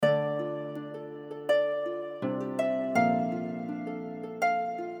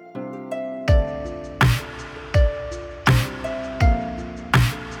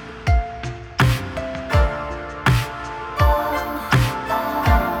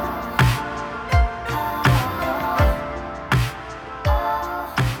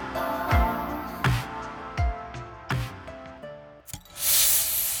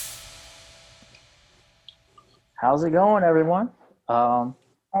How's it going, everyone? Um,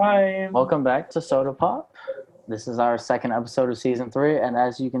 Hi. Welcome back to Soda Pop. This is our second episode of season 3, and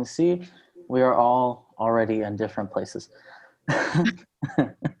as you can see, we are all already in different places.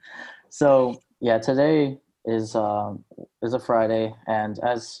 So, yeah, today is a Friday, and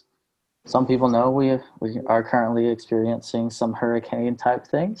as some people know, we are currently experiencing some hurricane type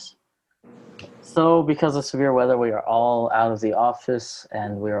things. So, because of severe weather, we are all out of the office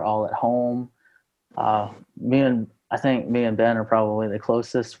and we are all at home. I think me and Ben are probably the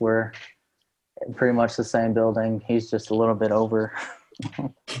closest. We're in pretty much the same building. He's just a little bit over.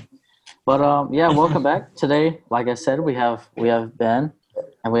 But yeah, welcome back. Today, like I said, we have Ben,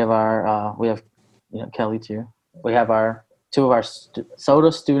 and we have Kelly too. We have our two of our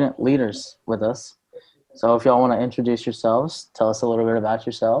SOTA student leaders with us. So if y'all want to introduce yourselves, tell us a little bit about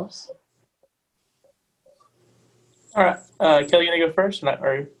yourselves. All right. Kelly, you gonna go first,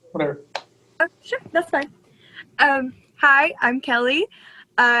 or whatever? Sure, that's fine. Hi, I'm Kelly.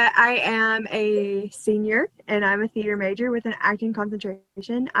 I am a senior and I'm a theater major with an acting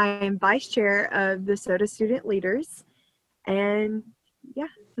concentration. I am vice chair of the SOTA student leaders. And yeah,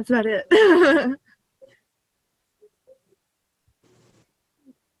 that's about it.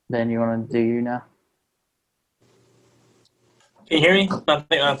 Ben, you want to do you now? Can you hear me?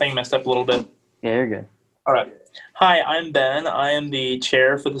 My thing messed up a little bit. Yeah, you're good. All right. Hi, I'm Ben. I am the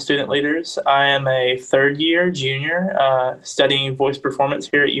chair for the student leaders. I am a third-year junior studying voice performance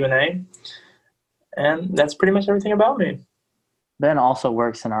here at UNA. And that's pretty much everything about me. Ben also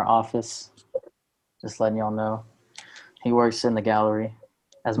works in our office. Just letting y'all know. He works in the gallery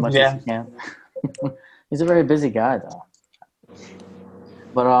as much as he can. He's a very busy guy, though.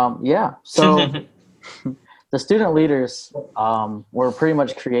 But yeah, so the student leaders were pretty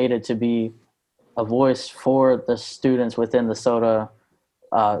much created to be a voice for the students within the SOTA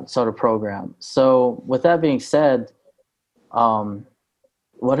program. So with that being said,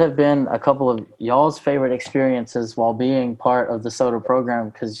 what have been a couple of y'all's favorite experiences while being part of the SOTA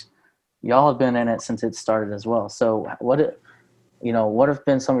program? Because y'all have been in it since it started as well. So what have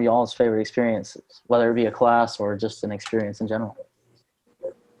been some of y'all's favorite experiences, whether it be a class or just an experience in general?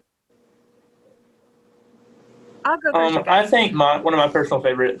 I'll go first. I think one of my personal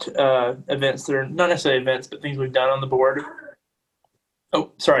favorite events, they're not necessarily events, but things we've done on the board.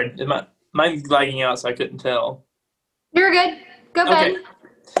 Oh, sorry. Mine's lagging out, so I couldn't tell. You're good. Go, Ben.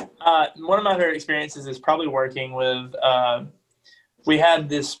 Okay. One of my favorite experiences is probably working with, we had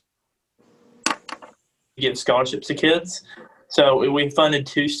this give scholarships to kids. So we funded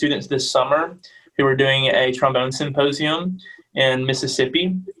 2 students this summer who were doing a trombone symposium in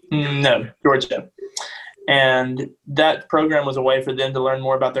Georgia. And that program was a way for them to learn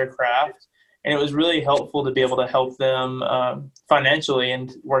more about their craft. And it was really helpful to be able to help them financially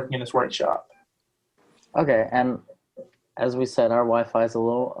and working in this workshop. Okay, and as we said, our Wi-Fi is a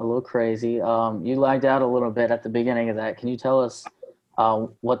little crazy. You lagged out a little bit at the beginning of that. Can you tell us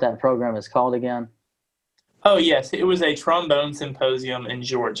what that program is called again? Oh, yes. It was a trombone symposium in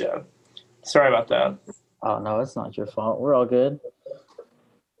Georgia. Sorry about that. Oh, no, it's not your fault. We're all good.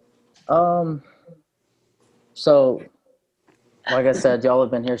 So, like I said, y'all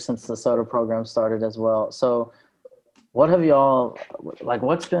have been here since the SOTA program started as well. So, what's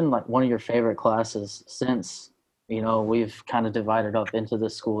been like one of your favorite classes since, we've kind of divided up into the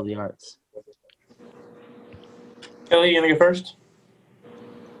School of the Arts? Kelly, you gonna go first?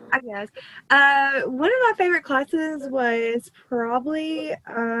 I guess. One of my favorite classes was probably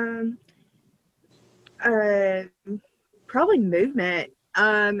movement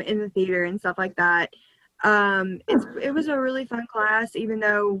in the theater and stuff like that. It was a really fun class, even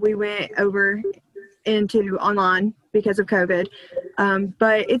though we went over into online because of COVID.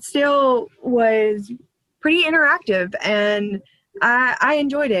 But it still was pretty interactive, and I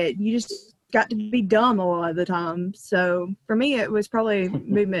enjoyed it. You just got to be dumb a lot of the time. So for me, it was probably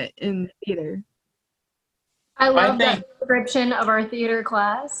movement in theater. I love that description of our theater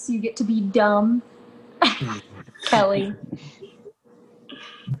class. You get to be dumb. Kelly.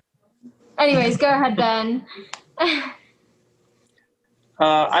 Anyways, go ahead, Ben.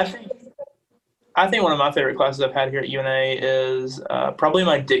 I think one of my favorite classes I've had here at UNA is probably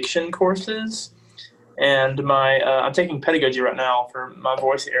my diction courses, and I'm taking pedagogy right now for my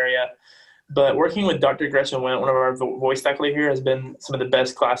voice area. But working with Dr. Gretchen Went, one of our voice faculty here, has been some of the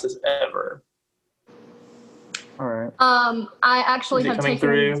best classes ever. All right. I actually have taken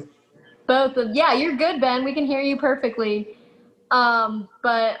through? both of. Yeah, you're good, Ben. We can hear you perfectly.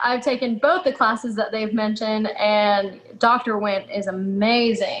 But I've taken both the classes that they've mentioned, and Dr. Went is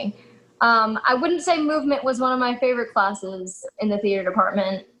amazing. I wouldn't say movement was one of my favorite classes in the theater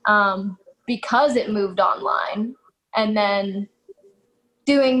department because it moved online. And then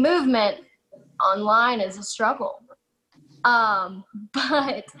doing movement online is a struggle.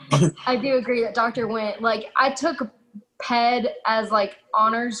 But I do agree that Dr. Went, like, I took PED as like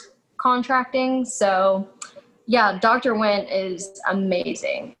honors contracting. So yeah, Dr. Went is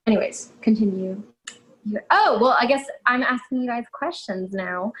amazing. Anyways, continue. Oh, well, I guess I'm asking you guys questions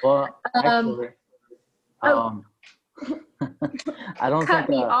now. Well, actually, I don't Cut think.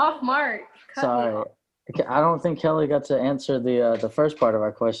 me off, Mark. Cut me Sorry, off. I don't think Kellee got to answer the first part of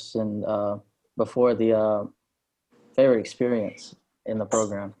our question before the favorite experience in the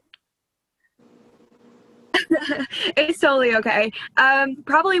program. It's totally okay.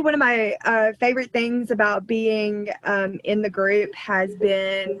 Probably one of my favorite things about being in the group has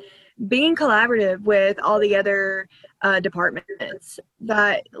been being collaborative with all the other departments.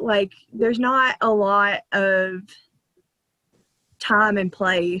 That, like, there's not a lot of time and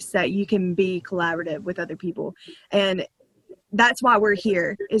place that you can be collaborative with other people, and that's why we're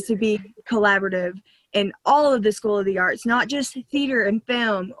here, is to be collaborative in all of the School of the Arts, not just theater and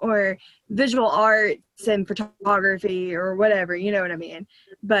film or visual arts and photography or whatever, you know what I mean?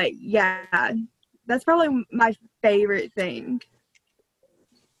 But yeah, that's probably my favorite thing.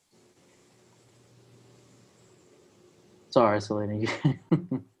 Sorry, Selena.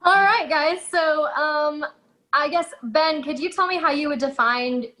 All right, guys. So I guess, Ben, could you tell me how you would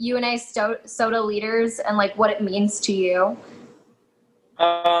define UNA SOTA leaders and like what it means to you?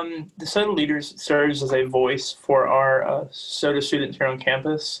 The SOTA leaders serves as a voice for our SOTA students here on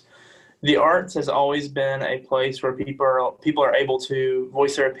campus. The arts has always been a place where people are able to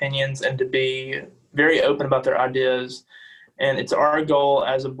voice their opinions and to be very open about their ideas. And it's our goal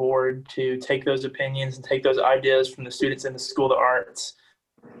as a board to take those opinions and take those ideas from the students in the School of the Arts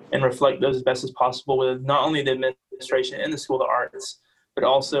and reflect those as best as possible with not only the administration in the School of the Arts, but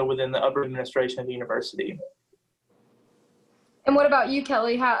also within the upper administration of the university. And what about you,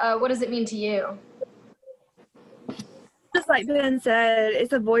 Kellee? What does it mean to you? Just like Ben said,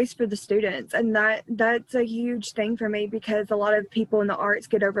 it's a voice for the students, and that's a huge thing for me, because a lot of people in the arts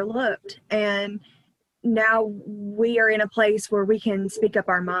get overlooked, and now we are in a place where we can speak up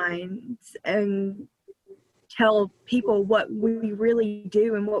our minds and tell people what we really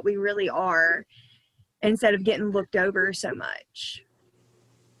do and what we really are, instead of getting looked over so much.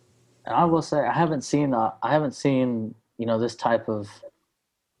 And I will say, I haven't seen this type of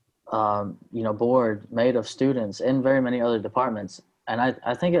board made of students in very many other departments, and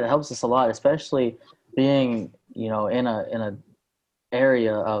I think it helps us a lot, especially being in a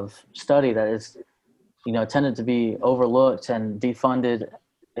area of study that is tended to be overlooked and defunded.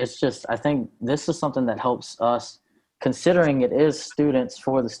 It's just, I think this is something that helps us, considering it is students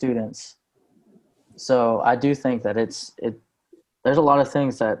for the students. So I do think that there's a lot of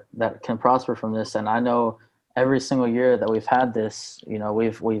things that can prosper from this, and I know every single year that we've had this,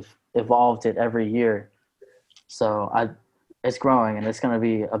 we've evolved it every year. So it's growing, and it's going to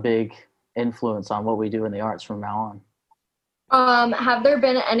be a big influence on what we do in the arts from now on. Have there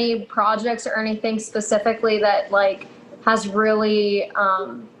been any projects or anything specifically that like has really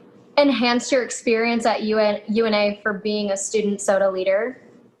enhanced your experience at UNA for being a student SOTA leader?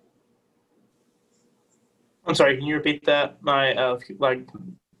 I'm sorry, can you repeat that?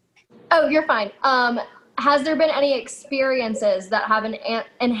 Oh, you're fine. Has there been any experiences that have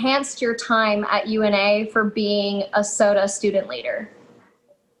enhanced your time at UNA for being a SOTA student leader?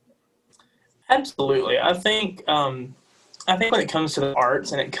 Absolutely. I think when it comes to the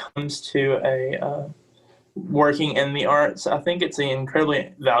arts and it comes to working in the arts, I think it's an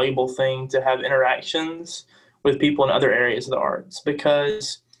incredibly valuable thing to have interactions with people in other areas of the arts,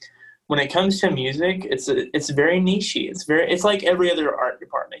 because when it comes to music, it's very niche-y. It's like every other art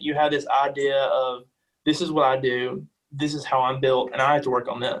department. You have this idea of, this is what I do, this is how I'm built, and I have to work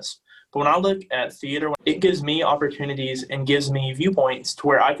on this. But when I look at theater, it gives me opportunities and gives me viewpoints to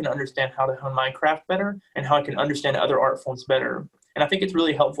where I can understand how to hone my craft better and how I can understand other art forms better. And I think it's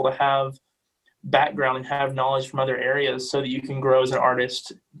really helpful to have background and have knowledge from other areas so that you can grow as an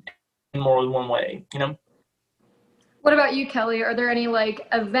artist in more than one way, What about you, Kellee? Are there any like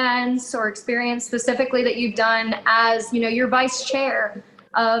events or experience specifically that you've done as, your vice chair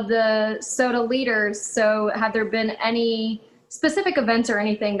of the SOTA leaders? So have there been any specific events or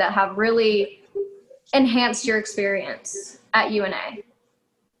anything that have really enhanced your experience at UNA?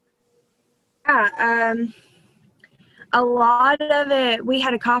 Yeah, a lot of it, we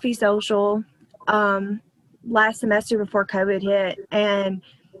had a coffee social last semester before COVID hit, and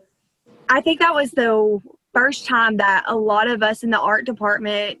I think that was the first time that a lot of us in the art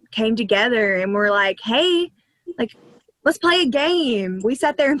department came together and were like, hey, like, let's play a game. We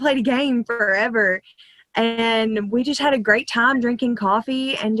sat there and played a game forever. And we just had a great time drinking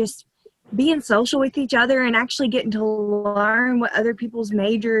coffee and just being social with each other and actually getting to learn what other people's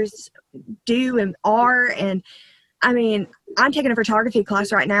majors do and are. And I mean, I'm taking a photography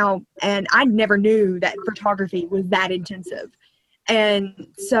class right now, and I never knew that photography was that intensive. And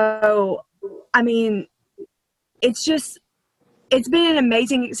so, I mean, it's been an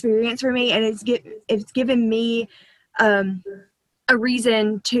amazing experience for me, and it's given me a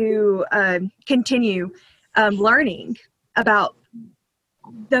reason to continue learning about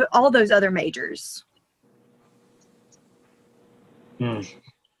all those other majors.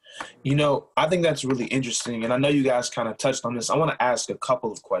 You know, I think that's really interesting, and I know you guys kind of touched on this. I want to ask a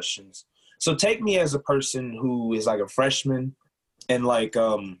couple of questions. So take me as a person who is like a freshman, and like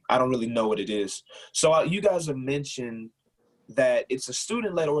I don't really know what it is. So you guys have mentioned that it's a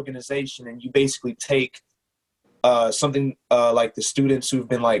student-led organization, and you basically take something like the students who've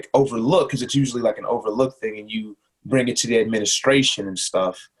been like overlooked, because it's usually like an overlooked thing, and you bring it to the administration and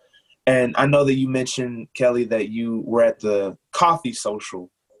stuff. And I know that you mentioned, Kellee, that you were at the coffee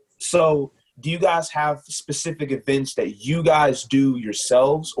social. So do you guys have specific events that you guys do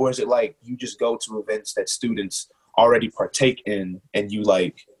yourselves, or is it like you just go to events that students already partake in and you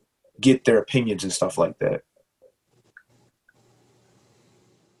like get their opinions and stuff like that?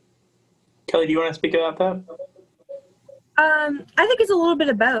 Kellee, do you want to speak about that? I think it's a little bit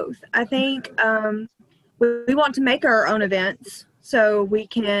of both. I think we want to make our own events so we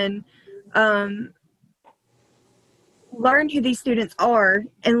can learn who these students are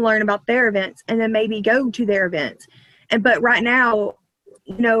and learn about their events, and then maybe go to their events. But right now,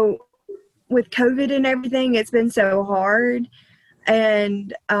 you know, with COVID and everything, it's been so hard.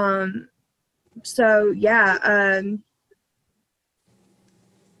 And so yeah,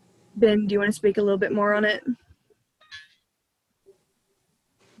 Ben, do you want to speak a little bit more on it?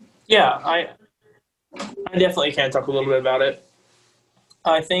 Yeah, I definitely can talk a little bit about it.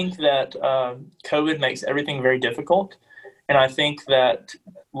 I think that COVID makes everything very difficult. And I think that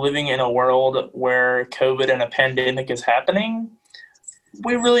living in a world where COVID and a pandemic is happening,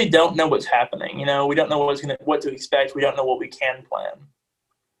 we really don't know what's happening. You know, we don't know what to expect. We don't know what we can plan.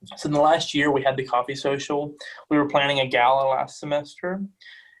 So in the last year, we had the coffee social. We were planning a gala last semester.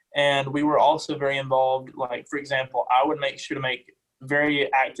 And we were also very involved. Like, for example, I would make sure to make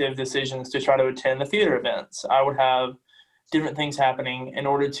very active decisions to try to attend the theater events. I would have different things happening in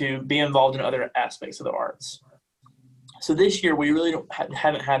order to be involved in other aspects of the arts. So this year, we really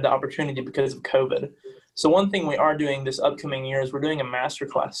haven't had the opportunity because of COVID. So one thing we are doing this upcoming year is we're doing a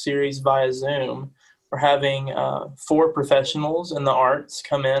masterclass series via Zoom. We're having 4 professionals in the arts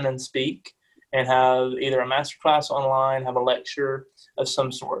come in and speak and have either a masterclass online, have a lecture of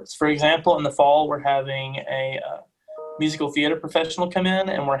some sorts. For example, in the fall, we're having a musical theater professional come in,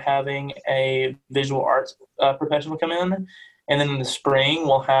 and we're having a visual arts professional come in. And then in the spring,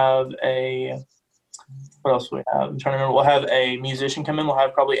 we'll have what else do we have? I'm trying to remember. We'll have a musician come in. We'll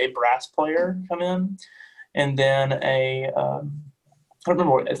have probably a brass player come in. And then I don't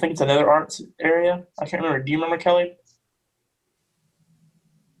remember. I think it's another arts area. I can't remember. Do you remember, Kellee?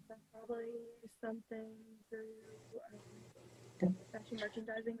 Probably something through fashion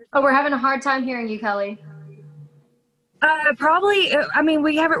merchandising. Oh, we're having a hard time hearing you, Kellee. Probably, I mean,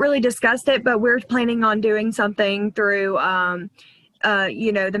 we haven't really discussed it, but we're planning on doing something through,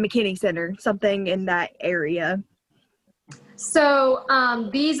 you know, the McKinney Center, something in that area. So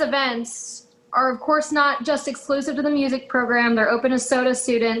these events are, of course, not just exclusive to the music program. They're open to SOTA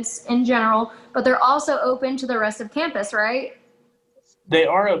students in general, but they're also open to the rest of campus, right? They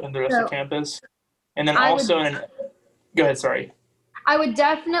are open to the rest of campus. And then go ahead, sorry. I would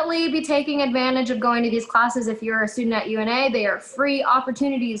definitely be taking advantage of going to these classes if you're a student at UNA. They are free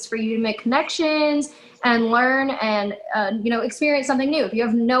opportunities for you to make connections and learn and you know, experience something new. If you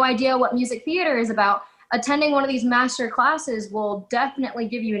have no idea what music theater is about, attending one of these master classes will definitely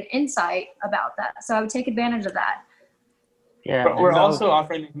give you an insight about that. So I would take advantage of that. Yeah, but we're also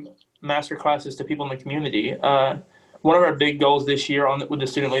offering master classes to people in the community. One of our big goals this year with the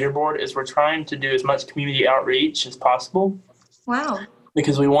student leaderboard is we're trying to do as much community outreach as possible. Wow.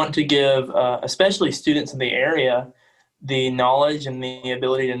 Because we want to give, especially students in the area, the knowledge and the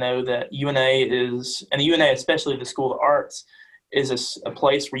ability to know that UNA is, and UNA, especially the School of Arts, is a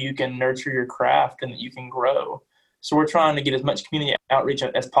place where you can nurture your craft and that you can grow. So we're trying to get as much community outreach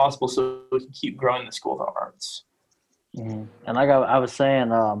as possible so we can keep growing the School of Arts. Mm-hmm. And like I was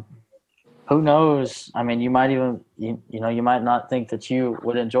saying, who knows? I mean, you might even, you might not think that you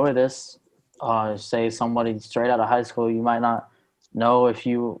would enjoy this. Say somebody straight out of high school, you might not know if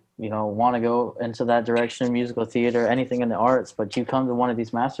you want to go into that direction, musical theater, anything in the arts, but you come to one of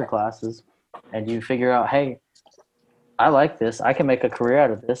these master classes and you figure out, hey, I like this. I can make a career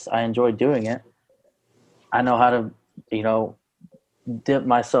out of this. I enjoy doing it. I know how to, dip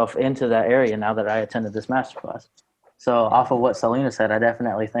myself into that area now that I attended this masterclass. So off of what Selena said, I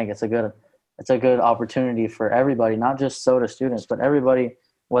definitely think it's a good opportunity for everybody, not just SOTA students, but everybody,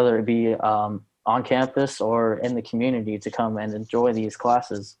 whether it be on campus or in the community, to come and enjoy these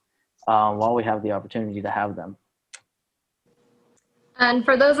classes while we have the opportunity to have them. And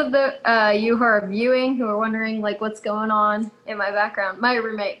for those of you who are viewing, who are wondering like what's going on in my background, my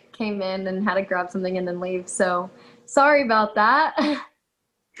roommate came in and had to grab something and then leave. So sorry about that.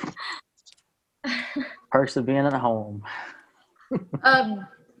 Perks of being at home.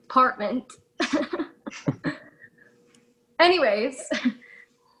 Apartment. Anyways,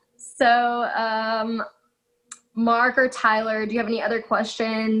 so Mark or Tyler, do you have any other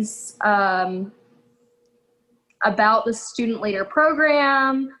questions about the student leader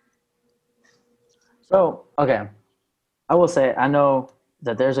program? So, okay. I will say, I know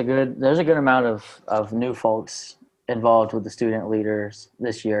that there's a good amount of new folks involved with the student leaders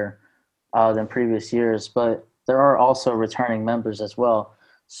this year than previous years, but there are also returning members as well.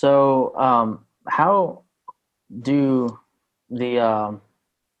 So how do the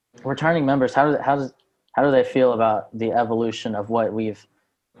returning members, how do they feel about the evolution of what we've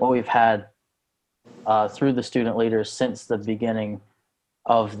had through the student leaders since the beginning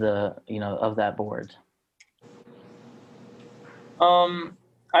of of that board?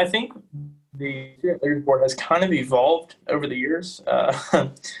 I think the student leaders board has kind of evolved over the years.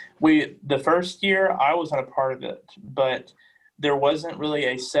 The first year I wasn't a part of it, but there wasn't really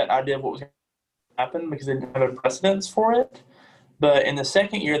a set idea of what was going to happen because they didn't have a precedence for it. But in the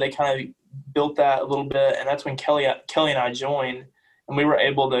second year, they kind of built that a little bit, and that's when Kellee and I joined, and we were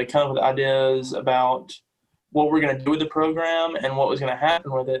able to come up with ideas about what we're going to do with the program and what was going to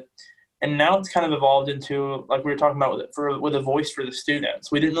happen with it. And now it's kind of evolved into, like we were talking about with a voice for the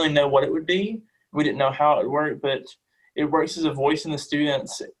students. We didn't really know what it would be. We didn't know how it would work, but it works as a voice in the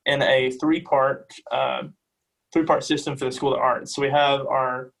students in a three-part system for the School of the Arts. So we have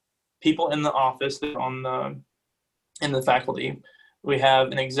our people in the office that are in the faculty. We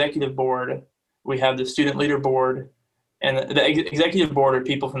have an executive board. We have the student leader board. And the executive board are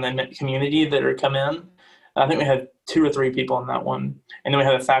people from the community that are come in. I think we have 2 or 3 people on that one. And then we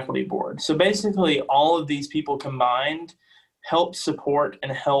have a faculty board. So basically all of these people combined help support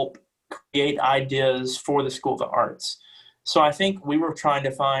and help create ideas for the School of the Arts. So I think we were trying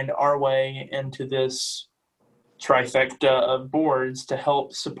to find our way into this trifecta of boards to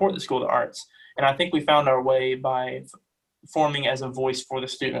help support the School of the Arts. And I think we found our way by forming as a voice for the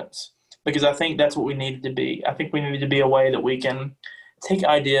students, because I think that's what we needed to be. I think we needed to be a way that we can take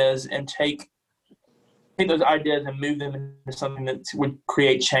ideas and take those ideas and move them into something that would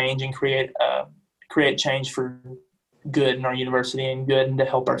create change and create change for good in our university and good and to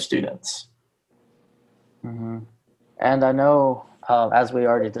help our students. Mm-hmm. And I know, as we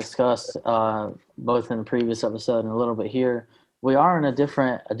already discussed, both in the previous episode and a little bit here, we are in a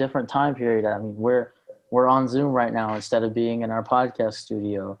different time period. I mean, we're on Zoom right now instead of being in our podcast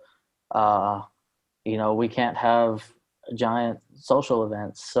studio. We can't have giant social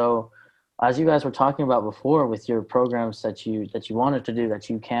events. So as you guys were talking about before with your programs that you wanted to do that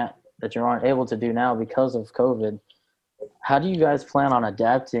you aren't able to do now because of COVID, how do you guys plan on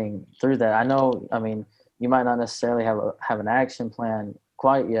adapting through that? I know, I mean, you might not necessarily have an action plan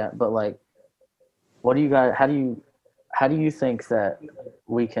quite yet, but like, what do you guys, how do you think that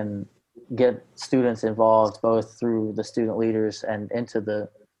we can get students involved both through the student leaders and into the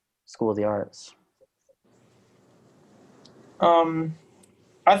School of the Arts?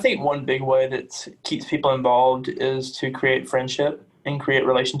 I think one big way that keeps people involved is to create friendship and create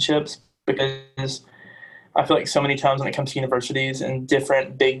relationships, because I feel like so many times when it comes to universities and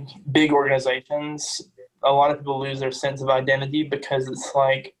different big organizations, a lot of people lose their sense of identity because it's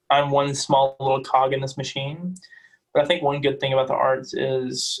like, I'm one small little cog in this machine. But I think one good thing about the arts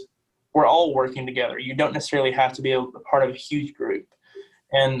is we're all working together. You don't necessarily have to be a part of a huge group.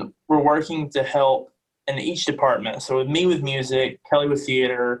 And we're working to help in each department. So with me with music, Kellee with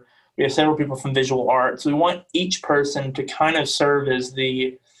theater, we have several people from visual arts. We want each person to kind of serve as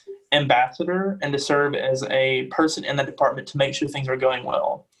the ambassador and to serve as a person in that department to make sure things are going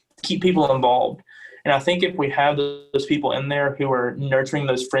well, to keep people involved. And I think if we have those people in there who are nurturing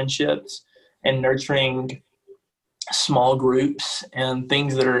those friendships and nurturing small groups and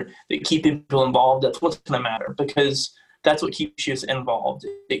things that keep people involved, that's what's going to matter, because that's what keeps you involved.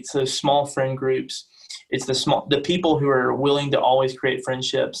 It's those small friend groups. It's the people who are willing to always create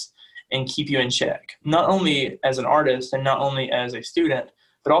friendships and keep you in check, not only as an artist and not only as a student,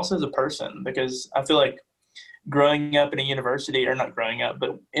 but also as a person, because I feel like growing up in a university, or not growing up,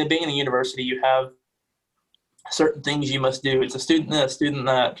 but in being in a university, you have certain things you must do. It's a student this, student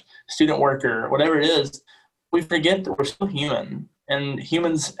that, student worker, whatever it is. We forget that we're still human, and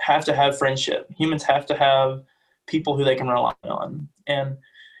humans have to have friendship. Humans have to have people who they can rely on. And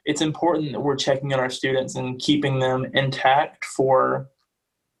it's important that we're checking on our students and keeping them intact for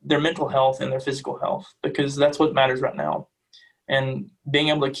their mental health and their physical health, because that's what matters right now. And being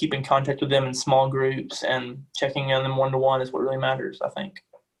able to keep in contact with them in small groups and checking on them one-to-one is what really matters, I think.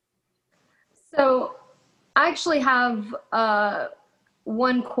 So I actually have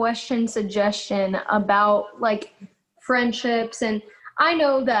one question suggestion about like friendships. And I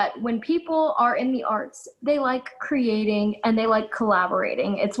know that when people are in the arts, they like creating and they like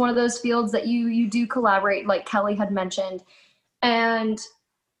collaborating. It's one of those fields that you do collaborate, like Kellee had mentioned. And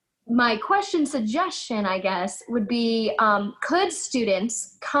my question suggestion, I guess, would be, could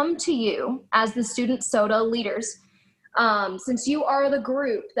students come to you as the student SOTA leaders, since you are the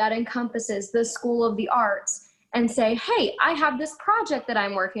group that encompasses the School of the Arts, and say, hey, I have this project that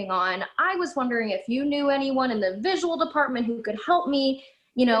I'm working on. I was wondering if you knew anyone in the visual department who could help me.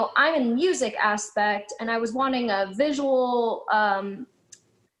 You know, I'm in music aspect, and I was wanting a visual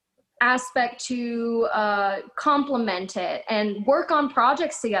aspect to complement it and work on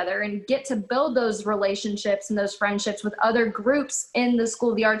projects together and get to build those relationships and those friendships with other groups in the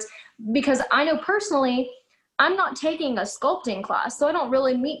School of the Arts. Because I know personally, I'm not taking a sculpting class, so I don't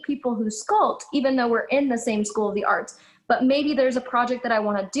really meet people who sculpt, even though we're in the same School of the Arts. But maybe there's a project that I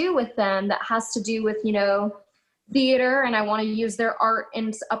want to do with them that has to do with, you know, theater, and I want to use their art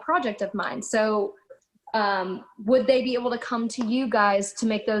in a project of mine. So would they be able to come to you guys to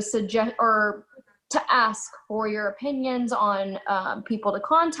make those or to ask for your opinions on people to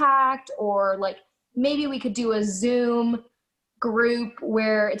contact, or like maybe we could do a Zoom group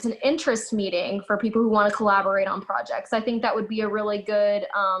where it's an interest meeting for people who want to collaborate on projects? I think that would be a really good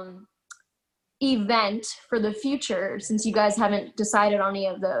event for the future, since you guys haven't decided on any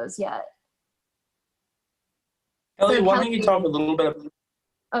of those yet. Kellee, So why don't you talk a little bit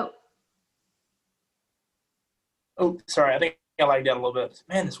about... Oh, sorry, I think I lagged out a little bit.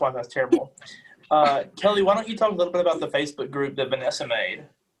 Man, this Wi-Fi's terrible. Kellee, why don't you talk a little bit about the Facebook group that Vanessa made?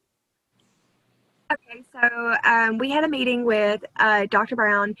 Okay, so we had a meeting with Dr.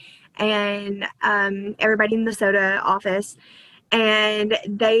 Brown and everybody in the SOTA office, and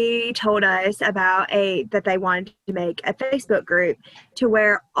they told us about that they wanted to make a Facebook group to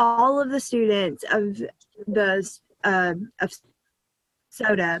where all of the students of of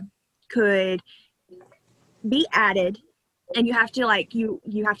SOTA could be added, and you have to like you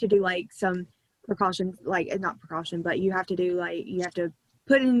have to do like some precautions, like not precaution, but you have to do like you have to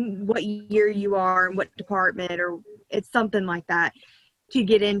put in what year you are and what department, or it's something like that to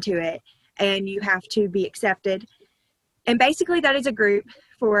get into it, and you have to be accepted. And basically that is a group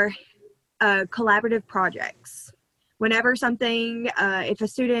for collaborative projects. Whenever something, if a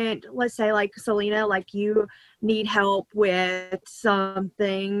student, let's say like Selena, like you need help with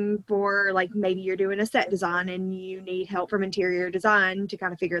something for like maybe you're doing a set design and you need help from interior design to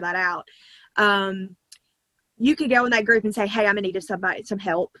kind of figure that out. You could go in that group and say, hey, I'm in need of some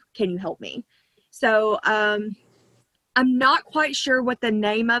help. Can you help me? So I'm not quite sure what the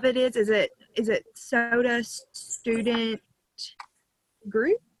name of it is. Is it SOTA student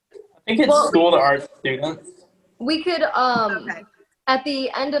group? I think it's School of the Arts students. We could, Okay. at the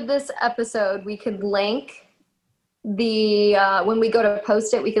end of this episode, we could link the, when we go to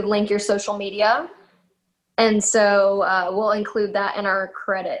post it, we could link your social media. And so we'll include that in our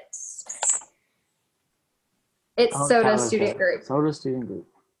credits. It's SOTA Student Group. SOTA Student Group.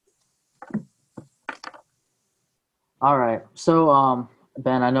 All right. So,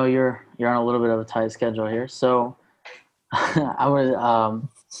 Ben, I know you're on a little bit of a tight schedule here. So I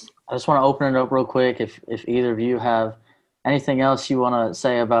just want to open it up real quick. If either of you have anything else you want to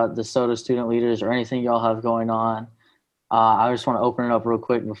say about the SOTA student leaders or anything y'all have going on, I just want to open it up real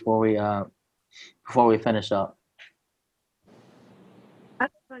quick before we finish up. I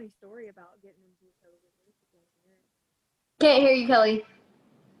have a funny story about getting into SOTA leaders. Can't hear you, Kellee.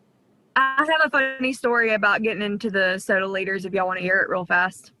 I have a funny story about getting into the SOTA leaders if y'all want to hear it real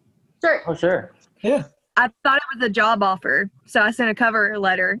fast. Sure. Oh, sure. Yeah. I thought it was a job offer, so I sent a cover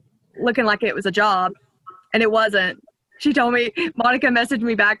letter looking like it was a job, and it wasn't. She told me, Monica messaged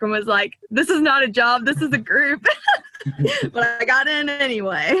me back and was like, this is not a job, this is a group. But I got in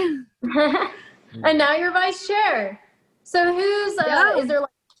anyway. And now you're vice chair. So who's, is there like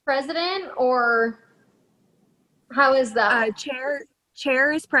president, or how is that?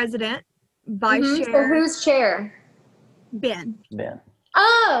 Chair is president, vice chair. So who's chair? Ben. Ben.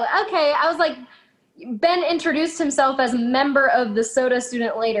 Oh, okay. I was like, Ben introduced himself as a member of the SOTA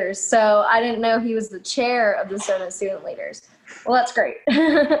student leaders, so I didn't know he was the chair of the SOTA student leaders. Well, that's great.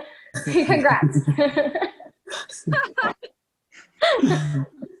 Congrats.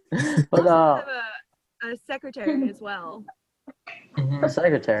 But have a secretary as well. a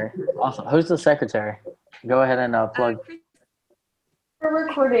secretary. Awesome. Who's the secretary? Go ahead and plug. We're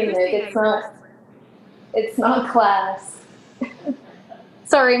recording it. It's not class.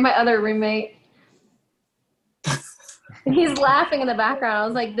 Sorry, my other roommate. He's laughing in the background. I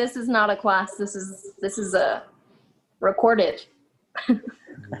was like, this is not a class. This is a recorded.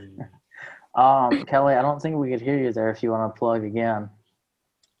 Kellee, I don't think we could hear you there if you want to plug again.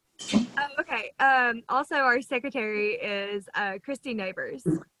 Oh, okay. Also, our secretary is Christy Neighbors.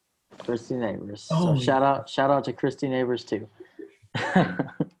 Christy Neighbors. Oh, So shout out to Christy Neighbors too.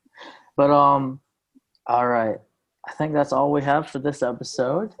 But all right. I think that's all we have for this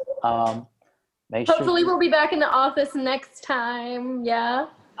episode. Hopefully we'll be back in the office next time. Yeah.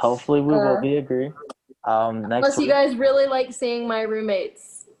 Hopefully we will. We agree. Next Unless you guys really like seeing my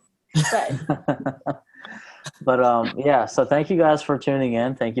roommates. But yeah, so thank you guys for tuning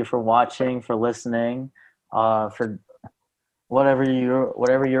in. Thank you for watching, for listening, for whatever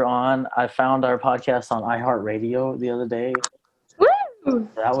you're on. I found our podcast on iHeartRadio the other day. Woo!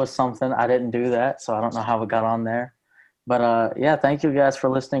 That was something. I didn't do that, so I don't know how it got on there. But yeah, thank you guys for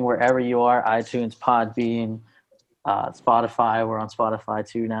listening wherever you are. iTunes, Podbean, Spotify. We're on Spotify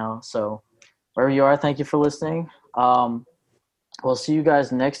too now. So wherever you are, thank you for listening. We'll see you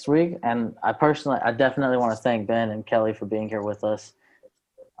guys next week. And I definitely want to thank Ben and Kellee for being here with us,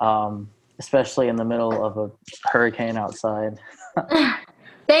 especially in the middle of a hurricane outside.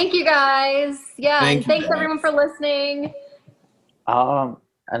 Thank you guys. Yeah, and thanks guys. everyone for listening.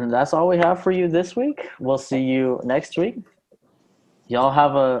 And that's all we have for you this week. We'll see you next week. Y'all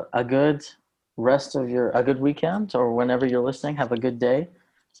have a good rest of a good weekend, or whenever you're listening, have a good day.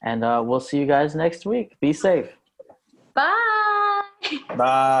 And we'll see you guys next week. Be safe. Bye.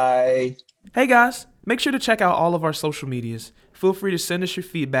 Bye. Hey guys, make sure to check out all of our social medias. Feel free to send us your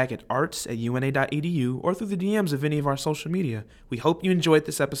feedback at arts@una.edu or through the DMs of any of our social media. We hope you enjoyed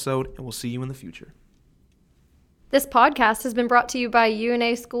this episode, and we'll see you in the future. This podcast has been brought to you by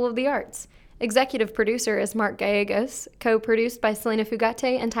UNA School of the Arts. Executive producer is Mark Gallegos, co-produced by Selena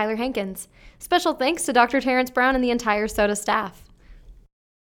Fugate and Tyler Hankins. Special thanks to Dr. Terrence Brown and the entire SOTA staff.